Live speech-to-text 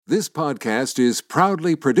This podcast is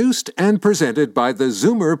proudly produced and presented by the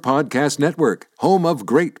Zoomer Podcast Network, home of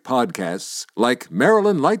great podcasts like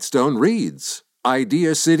Marilyn Lightstone Reads,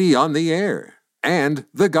 Idea City on the Air, and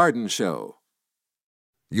The Garden Show.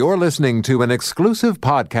 You're listening to an exclusive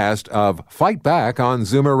podcast of Fight Back on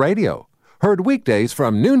Zoomer Radio, heard weekdays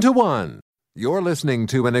from noon to 1. You're listening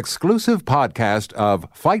to an exclusive podcast of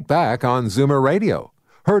Fight Back on Zoomer Radio,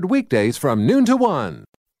 heard weekdays from noon to 1.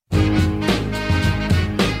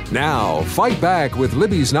 Now, Fight Back with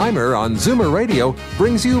Libby Znaimer on Zoomer Radio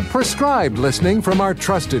brings you prescribed listening from our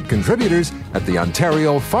trusted contributors at the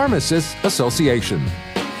Ontario Pharmacists Association.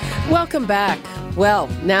 Welcome back. Well,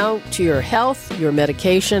 now to your health, your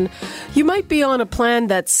medication. You might be on a plan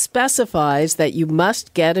that specifies that you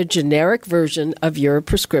must get a generic version of your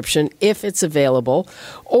prescription if it's available,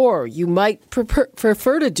 or you might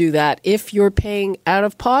prefer to do that if you're paying out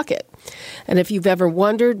of pocket. And if you've ever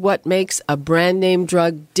wondered what makes a brand name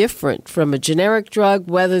drug different from a generic drug,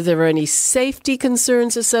 whether there are any safety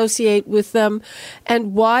concerns associated with them,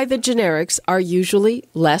 and why the generics are usually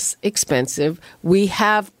less expensive, we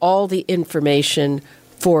have all the information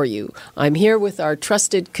for you. I'm here with our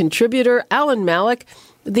trusted contributor, Alan Malik,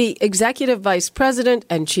 the Executive Vice President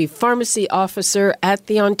and Chief Pharmacy Officer at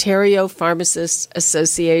the Ontario Pharmacists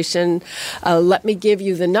Association. Let me give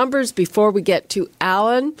you the numbers before we get to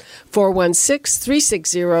Alan.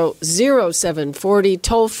 416-360-0740,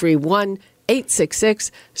 toll-free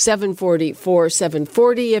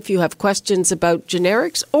 1-866-740-4740 if you have questions about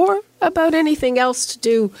generics or about anything else to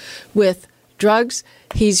do with drugs.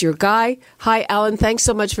 He's your guy. Hi, Alan. Thanks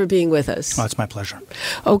so much for being with us. Oh, it's my pleasure.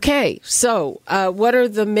 Okay, so what are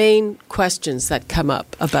the main questions that come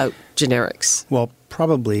up about generics? Well,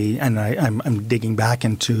 probably, and I'm digging back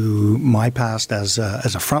into my past as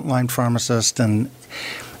a frontline pharmacist, and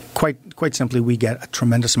quite simply, we get a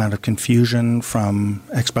tremendous amount of confusion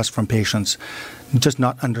expressed from patients, just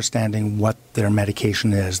not understanding what their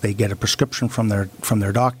medication is. They get a prescription from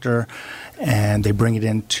their doctor, and they bring it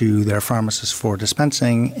into their pharmacist for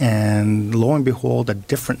dispensing, and lo and behold, a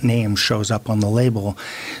different name shows up on the label,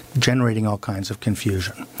 generating all kinds of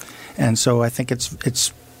confusion. And so I think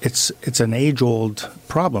it's an age-old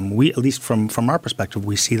problem. We, at least from our perspective,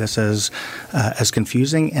 we see this as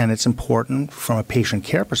confusing, and it's important from a patient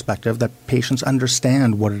care perspective that patients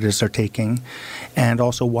understand what it is they're taking and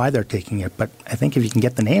also why they're taking it. But I think if you can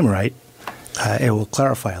get the name right, it will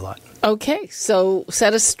clarify a lot. Okay, so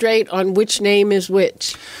set us straight on which name is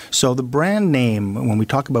which. So the brand name, when we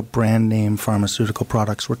talk about brand name pharmaceutical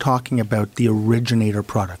products, we're talking about the originator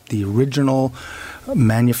product, the original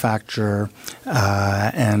manufacturer,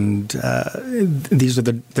 and these are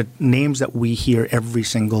the names that we hear every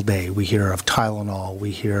single day. We hear of Tylenol, we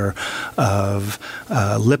hear of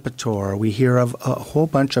Lipitor, we hear of a whole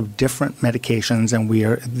bunch of different medications, and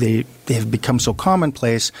they have become so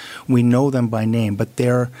commonplace, we know them by name, but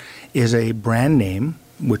there is a brand name,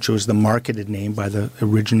 which was the marketed name by the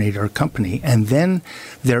originator company. And then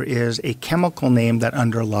there is a chemical name that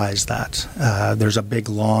underlies that. There's a big,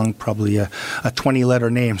 long, probably a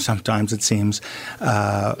 20-letter name sometimes, it seems.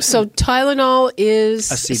 So Tylenol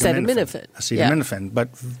is acetaminophen. Acetaminophen. Yeah. But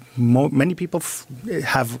many people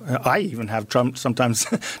I even have sometimes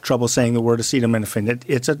trouble saying the word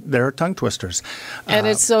acetaminophen. There are tongue twisters. And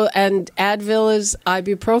and Advil is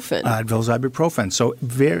ibuprofen. Advil is ibuprofen. So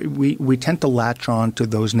we tend to latch on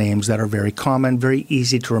to those names that are very common, very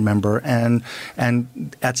easy to remember, and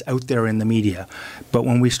that's out there in the media. But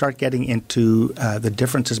when we start getting into the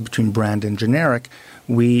differences between brand and generic,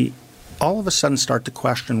 we all of a sudden start to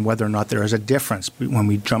question whether or not there is a difference when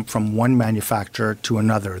we jump from one manufacturer to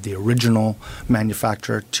another, the original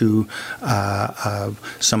manufacturer to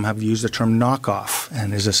some have used the term knockoff.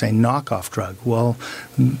 And is this a knockoff drug? Well,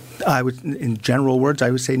 in general words,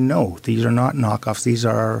 I would say no. These are not knockoffs. These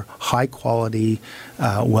are high-quality,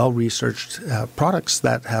 well-researched products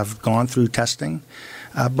that have gone through testing.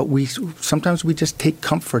 But sometimes we just take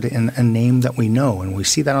comfort in a name that we know, and we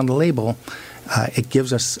see that on the label. It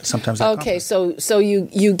gives us sometimes that confidence. So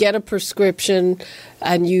you get a prescription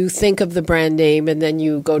and you think of the brand name, and then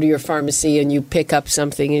you go to your pharmacy and you pick up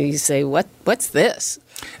something and you say, what's this?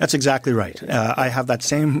 That's exactly right. I have the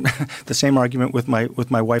same argument with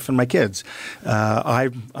my wife and my kids.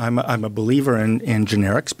 I'm a believer in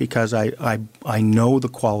generics because I know the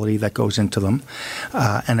quality that goes into them,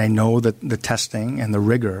 and I know that the testing and the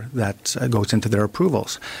rigor that goes into their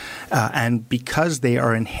approvals, and because they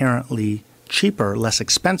are inherently cheaper, less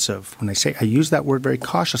expensive. When I use that word very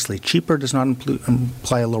cautiously. Cheaper does not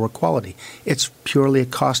imply a lower quality. It's purely a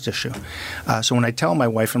cost issue. So when I tell my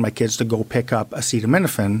wife and my kids to go pick up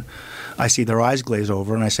acetaminophen, I see their eyes glaze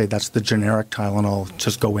over, and I say, that's the generic Tylenol.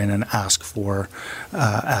 Just go in and ask for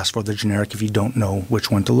the generic if you don't know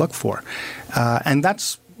which one to look for. And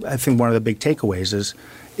that's, I think, one of the big takeaways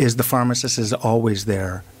is the pharmacist is always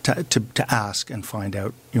there to ask and find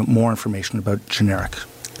out more information about generics.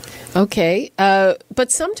 Okay,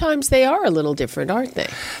 but sometimes they are a little different, aren't they?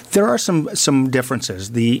 There are some differences.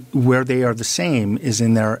 Where they are the same is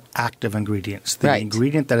in their active ingredients. The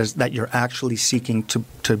ingredient that you're actually seeking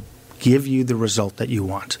to give you the result that you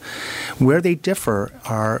want. Where they differ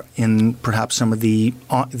are in perhaps some of the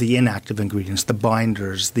inactive ingredients, the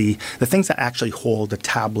binders, the things that actually hold the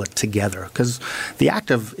tablet together. Because the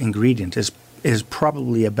active ingredient is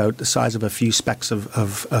probably about the size of a few specks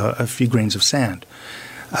of a few grains of sand.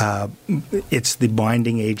 It's the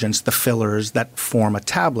binding agents, the fillers that form a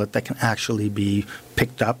tablet that can actually be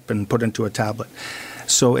picked up and put into a tablet.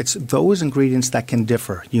 So it's those ingredients that can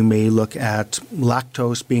differ. You may look at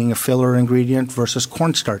lactose being a filler ingredient versus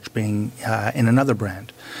cornstarch being in another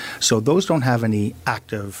brand. So those don't have any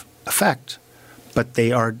active effect, but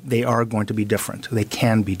they are going to be different. They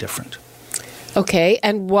can be different. Okay,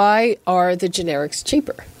 and why are the generics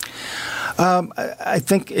cheaper? I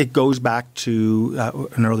think it goes back to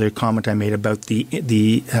an earlier comment I made about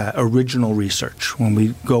the original research. When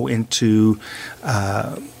we go into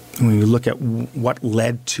when we look at what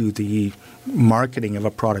led to the marketing of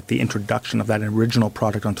a product, the introduction of that original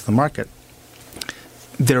product onto the market,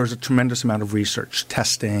 there's a tremendous amount of research,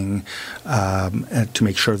 testing to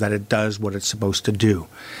make sure that it does what it's supposed to do.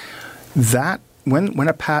 That when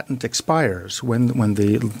a patent expires, when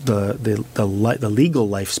the legal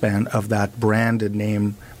lifespan of that branded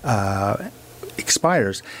name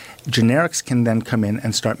expires, generics can then come in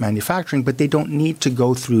and start manufacturing, but they don't need to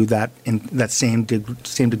go through that same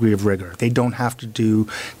degree of rigor. They don't have to do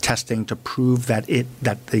testing to prove that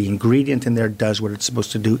the ingredient in there does what it's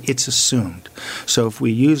supposed to do. It's assumed. So if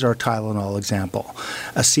we use our Tylenol example,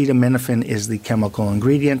 acetaminophen is the chemical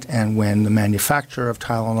ingredient, and when the manufacturer of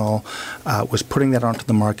Tylenol was putting that onto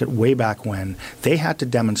the market way back when, they had to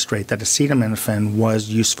demonstrate that acetaminophen was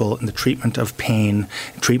useful in the treatment of pain,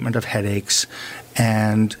 treatment of headaches,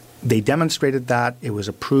 and they demonstrated that. It was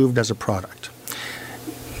approved as a product.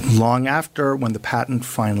 Long after, when the patent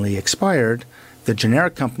finally expired, the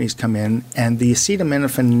generic companies come in, and the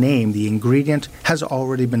acetaminophen name, the ingredient, has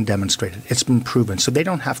already been demonstrated. It's been proven. So they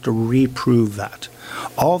don't have to reprove that.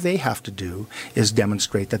 All they have to do is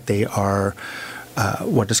demonstrate that they are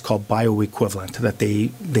what is called bioequivalent, that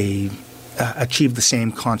they achieve the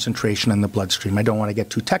same concentration in the bloodstream. I don't want to get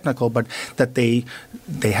too technical, but that they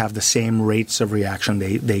have the same rates of reaction.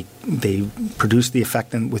 They produce the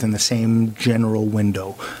effect within the same general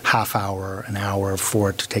window, half hour, an hour for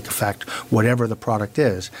it to take effect, whatever the product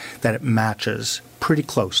is, that it matches pretty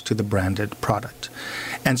close to the branded product.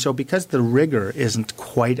 And so because the rigor isn't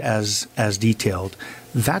quite as detailed,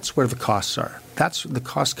 that's where the costs are. The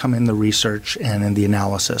costs come in the research and in the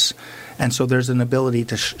analysis. And so there's an ability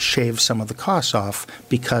to shave some of the costs off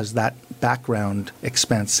because that background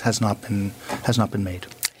expense has not been made.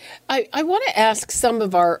 I want to ask some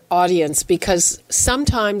of our audience, because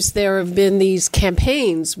sometimes there have been these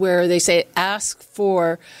campaigns where they say, ask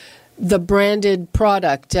for the branded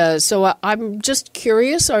product. So I'm just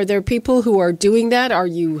curious, are there people who are doing that? Are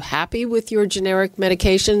you happy with your generic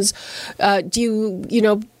medications? Do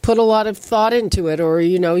you put a lot of thought into it, or,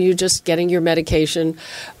 you're just getting your medication,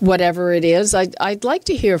 whatever it is? I'd like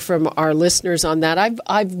to hear from our listeners on that.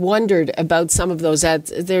 I've wondered about some of those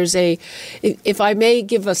ads. If I may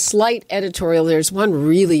give a slight editorial, there's one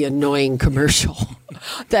really annoying commercial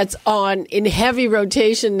that's on in heavy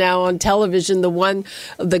rotation now on television.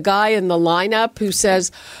 The guy in the lineup who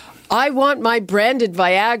says, I want my branded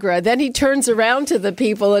Viagra. Then he turns around to the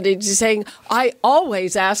people and he's saying, I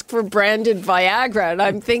always ask for branded Viagra. And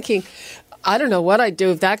I'm thinking, I don't know what I'd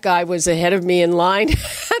do if that guy was ahead of me in line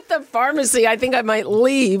at the pharmacy. I think I might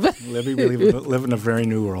leave. Libby, we live in a very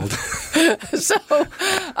new world. So,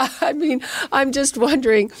 I'm just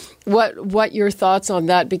wondering what your thoughts on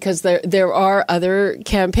that, because there are other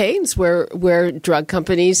campaigns where drug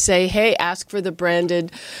companies say, hey, ask for the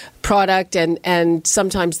branded product, and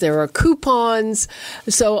sometimes there are coupons.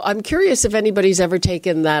 So I'm curious if anybody's ever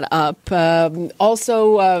taken that up.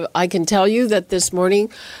 Also, I can tell you that this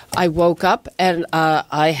morning I woke up and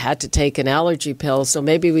I had to take an allergy pill. So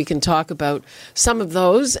maybe we can talk about some of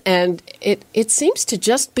those. And it seems to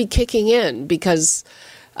just be kicking in because,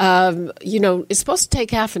 it's supposed to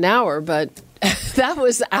take half an hour, but That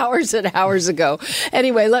was hours and hours ago.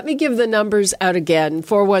 Anyway, let me give the numbers out again.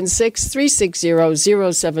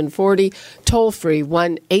 416-360-0740, toll free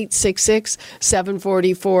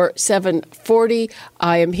 1-866-740-4740.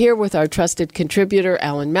 I am here with our trusted contributor,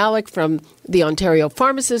 Alan Malik from the Ontario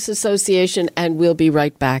Pharmacists Association, and we'll be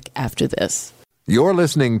right back after this. You're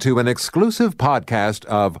listening to an exclusive podcast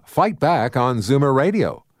of Fight Back on Zoomer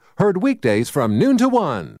Radio. Heard weekdays from noon to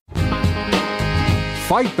 1.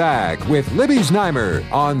 Fight Back with Libby Znaimer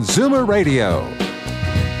on Zoomer Radio.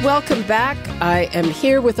 Welcome back. I am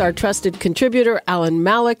here with our trusted contributor, Alan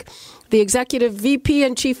Malik, the Executive VP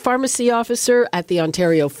and Chief Pharmacy Officer at the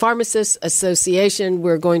Ontario Pharmacists Association.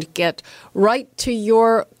 We're going to get right to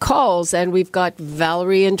your calls, and we've got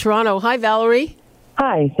Valerie in Toronto. Hi, Valerie.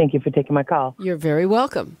 Hi, thank you for taking my call. You're very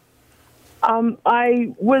welcome.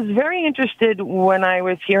 I was very interested when I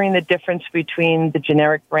was hearing the difference between the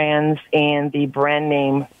generic brands and the brand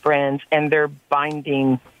name brands and their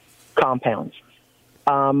binding compounds.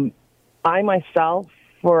 I myself,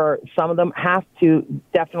 for some of them, have to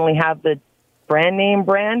definitely have the brand name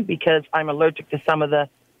brand because I'm allergic to some of the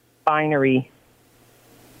binary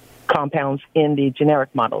compounds in the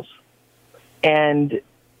generic models. And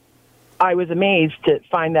I was amazed to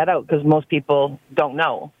find that out because most people don't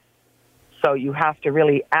know. So you have to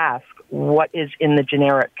really ask what is in the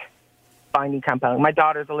generic binding compound. My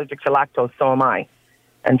daughter's allergic to lactose, so am I.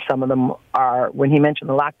 And some of them are, when he mentioned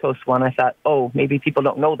the lactose one, I thought, oh, maybe people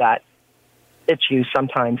don't know that. It's used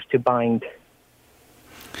sometimes to bind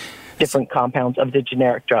different compounds of the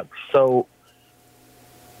generic drugs. So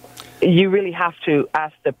you really have to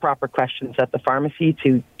ask the proper questions at the pharmacy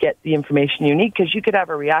to get the information you need, because you could have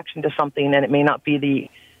a reaction to something and it may not be the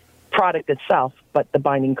product itself, but the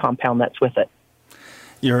binding compound that's with it.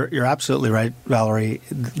 You're absolutely right, Valerie.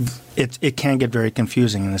 It can get very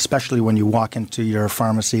confusing, and especially when you walk into your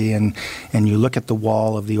pharmacy and you look at the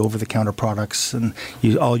wall of the over-the-counter products, and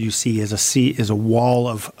all you see is a wall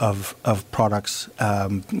of products,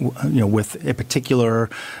 with a particular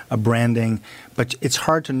branding. But it's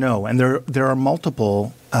hard to know, and there are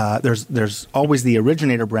multiple. There's always the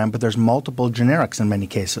originator brand, but there's multiple generics in many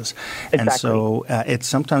cases, exactly. And so it's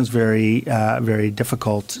sometimes very very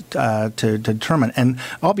difficult to determine. And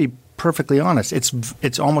I'll be perfectly honest,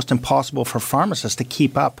 it's almost impossible for pharmacists to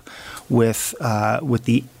keep up with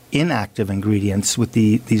the inactive ingredients, with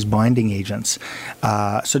these binding agents.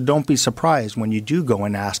 So don't be surprised when you do go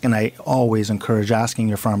and ask, and I always encourage asking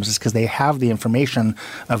your pharmacist because they have the information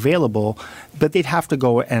available, but they'd have to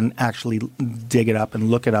go and actually dig it up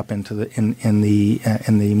and look it up into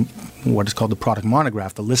the what is called the product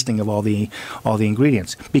monograph, the listing of all the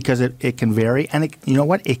ingredients, because it can vary, and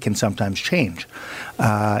it can sometimes change.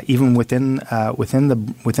 Even within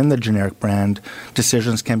the generic brand,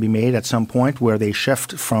 decisions can be made at some point where they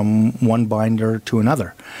shift from one binder to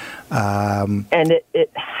another. And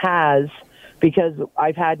it has, because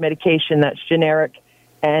I've had medication that's generic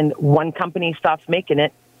and one company stops making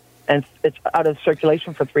it and it's out of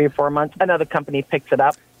circulation for 3 or 4 months, another company picks it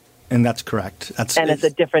up. And that's correct. It's a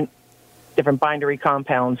different binary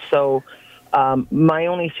compound. So my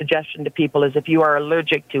only suggestion to people is if you are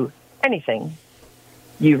allergic to anything,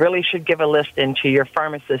 you really should give a list in to your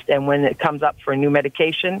pharmacist, and when it comes up for a new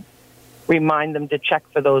medication, remind them to check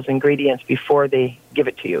for those ingredients before they give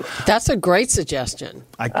it to you. That's a great suggestion.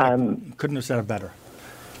 I couldn't have said it better.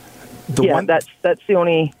 That's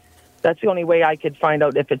the only way I could find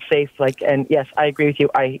out if it's safe. And yes, I agree with you.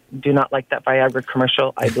 I do not like that Viagra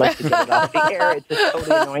commercial. I'd like to get it off the air. It's just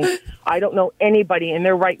totally annoying. I don't know anybody in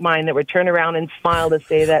their right mind that would turn around and smile to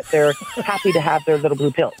say that they're happy to have their little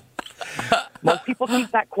blue pill. Most people keep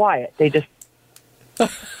that quiet. They just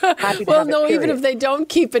happy to have it, even if they don't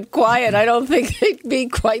keep it quiet, I don't think they'd be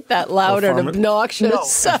quite that loud and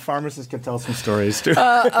obnoxious. No, pharmacists could tell some stories too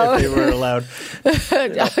if they were allowed.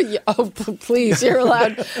 Please, you're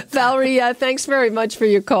allowed. Valerie, thanks very much for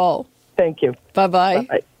your call. Thank you. Bye-bye.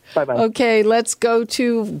 Bye-bye. Bye-bye. Okay, let's go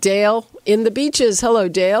to Dale in the Beaches. Hello,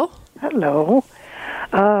 Dale. Hello.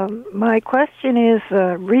 My question is,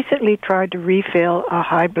 recently tried to refill a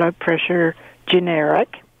high blood pressure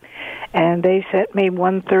generic, and they sent me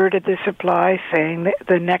 1/3 of the supply, saying that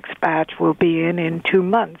the next batch will be in 2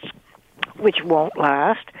 months, which won't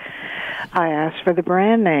last. I asked for the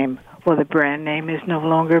brand name. Well, the brand name is no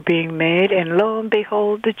longer being made, and lo and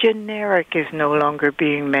behold, the generic is no longer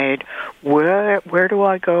being made. Where do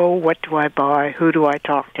I go? What do I buy? Who do I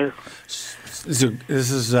talk to?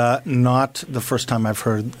 This is not the first time I've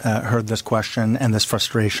heard this question and this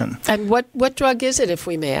frustration. And what drug is it, if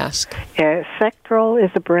we may ask? Sectrol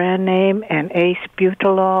is the brand name, and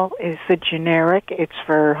Ace-Butalol is the generic. It's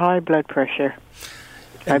for high blood pressure.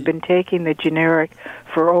 I've been taking the generic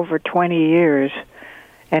for over 20 years,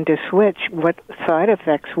 and to switch, what side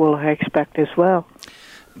effects will I expect as well?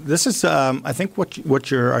 This is, I think, what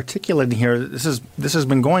you're articulating here. This has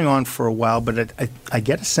been going on for a while, but I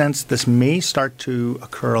get a sense this may start to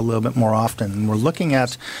occur a little bit more often. We're looking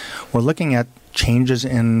at changes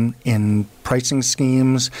in pricing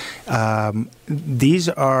schemes. These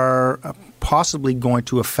are possibly going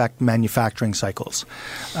to affect manufacturing cycles.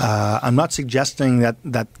 I'm not suggesting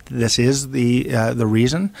that this is the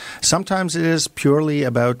reason. Sometimes it is purely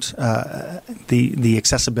about the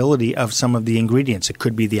accessibility of some of the ingredients. It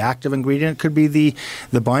could be the active ingredient. It could be the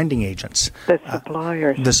binding agents. The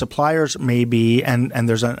suppliers. The suppliers may be, and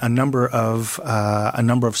there's a number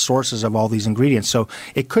of sources of all these ingredients. So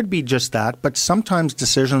it could be just that. But sometimes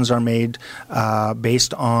decisions are made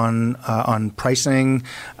based on pricing.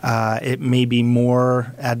 It may be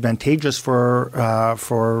more advantageous for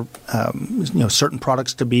certain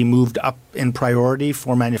products to be moved up in priority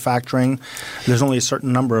for manufacturing. There's only a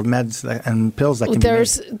certain number of meds and pills that can be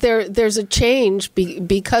made. There's a change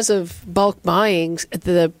because of bulk buying.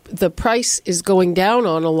 The price is going down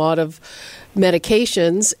on a lot of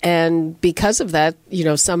medications, and because of that,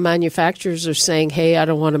 some manufacturers are saying, hey, I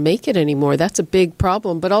don't want to make it anymore. That's a big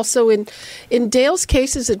problem. But also in Dale's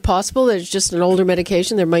case, is it possible that it's just an older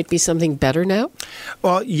medication? There might be something better now?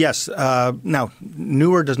 Well, yes. Now,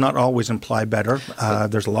 newer does not always imply better.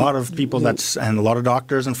 There's a lot of people and a lot of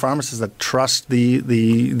doctors and pharmacists that trust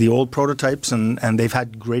the old prototypes, and they've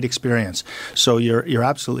had great experience. So you're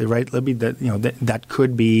absolutely right, Libby, that that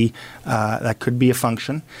could be a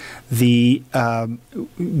function.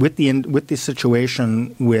 With the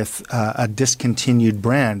situation with a discontinued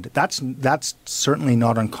brand, that's certainly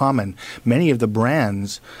not uncommon. Many of the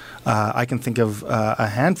brands, I can think of a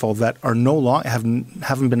handful that are no longer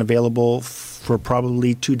haven't been available for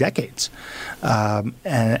probably 2 decades,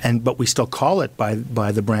 but we still call it by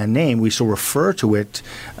the brand name. We still refer to it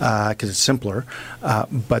because it's simpler,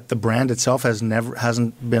 but the brand itself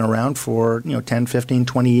hasn't been around for 10, 15,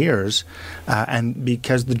 20 years, and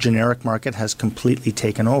because the generic market has completely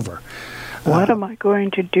taken over. What am I going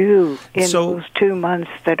to do in those 2 months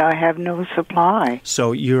that I have no supply?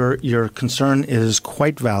 So your concern is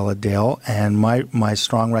quite valid, Dale, and my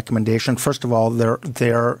strong recommendation, first of all,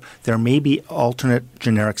 there may be alternate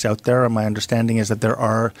generics out there, and my understanding is that there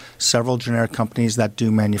are several generic companies that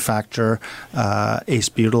do manufacture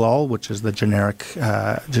acebutolol, which is the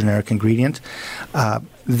generic ingredient.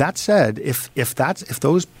 That said, if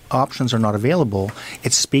those options are not available,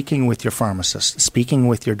 it's speaking with your pharmacist, speaking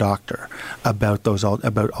with your doctor about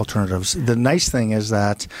about alternatives. The nice thing is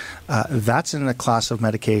that that's in a class of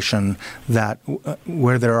medication that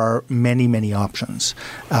where there are many options,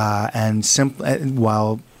 and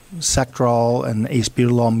while Sectrol and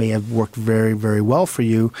acebutolol may have worked very, very well for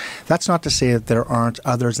you, that's not to say that there aren't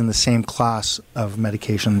others in the same class of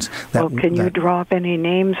medications. Can you drop any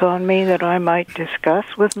names on me that I might discuss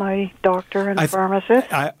with my doctor and pharmacist?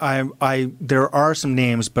 There are some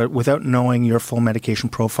names, but without knowing your full medication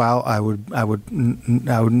profile, I would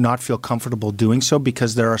not feel comfortable doing so,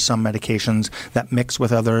 because there are some medications that mix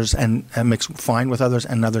with others and mix fine with others,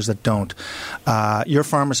 and others that don't. Your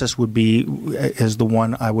pharmacist is the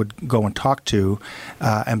one I would go and talk to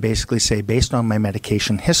and basically say, based on my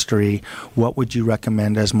medication history, what would you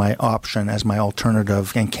recommend as my option, as my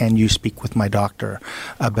alternative, and can you speak with my doctor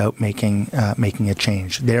about making a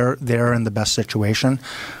change? They're in the best situation.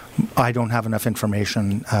 I don't have enough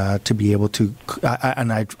information to be able to,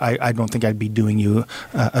 and I don't think I'd be doing you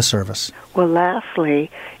a service. Well, lastly,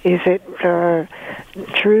 is it true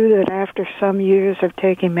that after some years of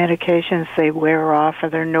taking medications, they wear off or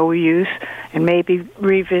they're no use, and maybe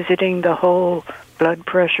revisiting the whole blood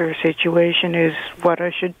pressure situation is what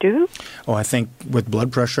I should do? Oh, I think with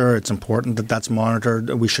blood pressure, it's important that that's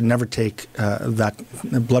monitored. We should never take that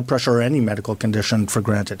blood pressure or any medical condition for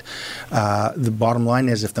granted. The bottom line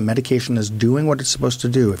is, if the medication is doing what it's supposed to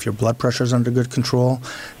do, if your blood pressure is under good control,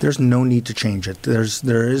 there's no need to change it. There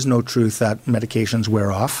is no truth that medications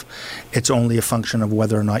wear off. It's only a function of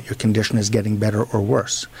whether or not your condition is getting better or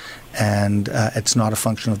worse. And it's not a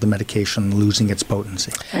function of the medication losing its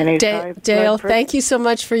potency. Dale, thank you so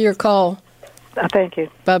much for your call. Thank you.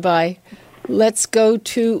 Bye-bye. Let's go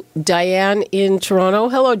to Diane in Toronto.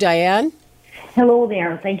 Hello, Diane. Hello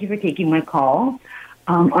there. Thank you for taking my call.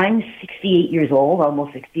 I'm 68 years old,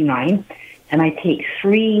 almost 69, and I take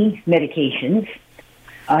 3 medications.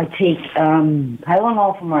 I take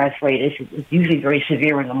Tylenol for my arthritis. It's usually very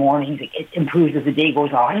severe in the mornings. It improves as the day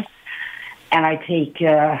goes on. And I take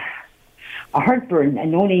a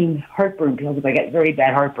no-name heartburn pill if I get very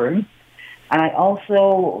bad heartburn. And I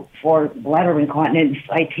also, for bladder incontinence,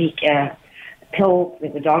 I take a pill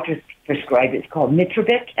that the doctors prescribe. It's called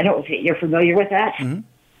Mitrovic. I don't know if you're familiar with that. Mm-hmm.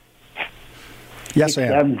 Yes, I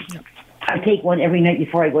am. I take one every night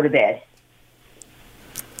before I go to bed.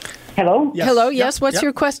 Hello? Yes. Hello, yes. What's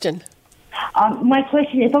your question? My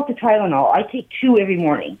question is about the Tylenol. I take 2 every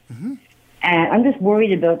morning. Mm-hmm. And I'm just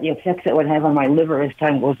worried about the effects it would have on my liver as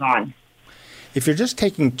time goes on. If you're just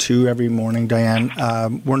taking 2 every morning, Diane,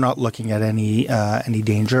 we're not looking at any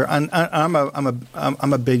danger. And I'm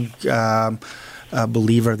a big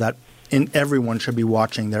believer that everyone should be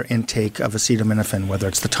watching their intake of acetaminophen, whether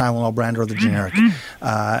it's the Tylenol brand or the generic,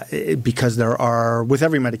 because with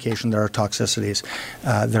every medication there are toxicities.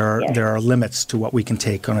 There are limits to what we can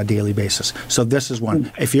take on a daily basis. So this is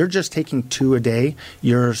one. If you're just taking 2 a day,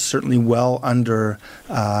 you're certainly well under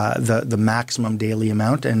the maximum daily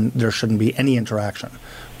amount, and there shouldn't be any interaction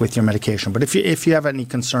with your medication. But if you have any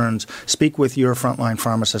concerns, speak with your frontline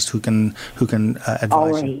pharmacist who can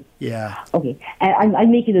advise you. Yeah. Okay. And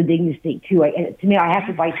I'm making a big mistake too. To me, I have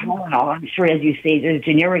to buy Tylenol. I'm sure, as you say, there's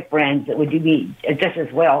generic brands that would do me just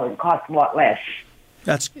as well and cost a lot less.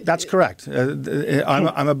 That's correct.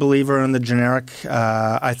 I'm a believer in the generic.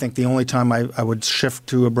 I think the only time I would shift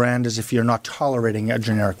to a brand is if you're not tolerating a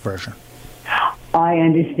generic version. I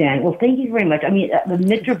understand. Well, thank you very much. I mean, the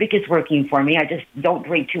Mitrovic is working for me. I just don't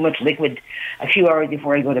drink too much liquid a few hours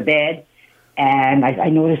before I go to bed. And I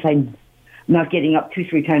notice I'm not getting up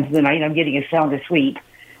 2-3 times in the night. I'm getting a sound asleep.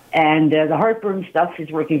 And the heartburn stuff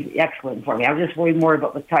is working excellent for me. I'm just worried more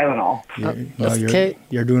about the Tylenol.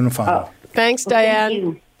 You're doing fine. Thanks, Diane. Thank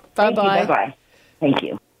you. Bye-bye. Bye-bye. Thank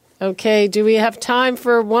you. Okay, do we have time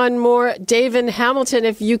for one more? David Hamilton,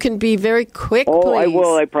 if you can be very quick, please. I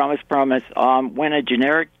will. I promise. When a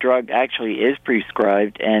generic drug actually is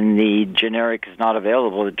prescribed and the generic is not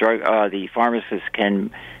available, the pharmacist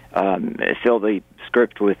can fill the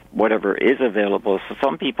script with whatever is available. So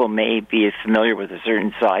some people may be familiar with a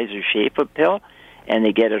certain size or shape of pill, and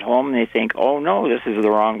they get it home and they think, oh, no, this is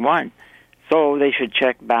the wrong one. So they should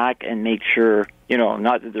check back and make sure,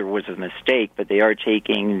 not that there was a mistake, but they are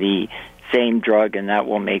taking the same drug, and that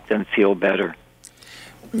will make them feel better.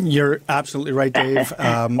 You're absolutely right, Dave.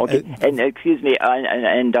 Okay, and excuse me,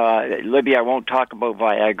 and Libby, I won't talk about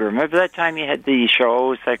Viagra. Remember that time you had the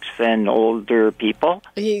show, Sex and Older People?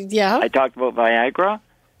 Yeah. I talked about Viagra?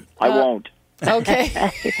 I won't.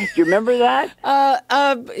 Okay. Do you remember that?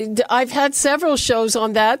 I've had several shows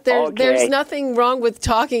on that. There's nothing wrong with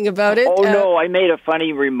talking about it. Oh, no, I made a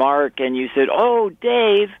funny remark, and you said, oh,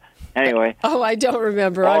 Dave. Anyway. I don't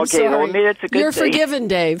remember. I'm sorry. Well, maybe that's a good You're thing. forgiven,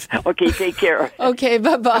 Dave. Okay, take care. Okay,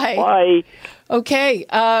 bye-bye. Bye. Okay,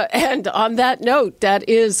 and on that note, that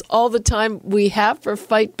is all the time we have for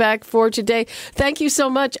Fight Back for today. Thank you so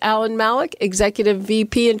much, Alan Malik, Executive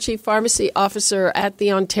VP and Chief Pharmacy Officer at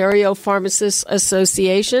the Ontario Pharmacists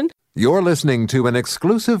Association. You're listening to an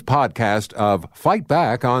exclusive podcast of Fight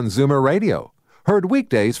Back on Zoomer Radio, heard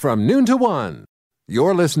weekdays from noon to 1.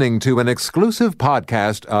 You're listening to an exclusive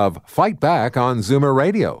podcast of Fight Back on Zoomer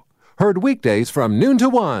Radio, heard weekdays from noon to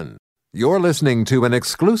 1. You're listening to an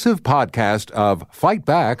exclusive podcast of Fight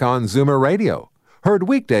Back on Zoomer Radio, heard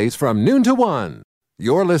weekdays from noon to 1.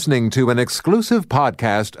 You're listening to an exclusive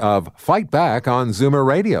podcast of Fight Back on Zoomer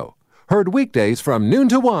Radio, heard weekdays from noon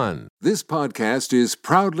to 1. This podcast is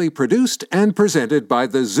proudly produced and presented by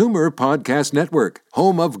the Zoomer Podcast Network,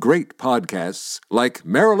 home of great podcasts like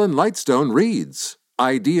Marilyn Lightstone Reads,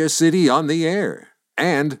 Idea City on the Air,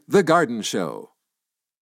 and The Garden Show.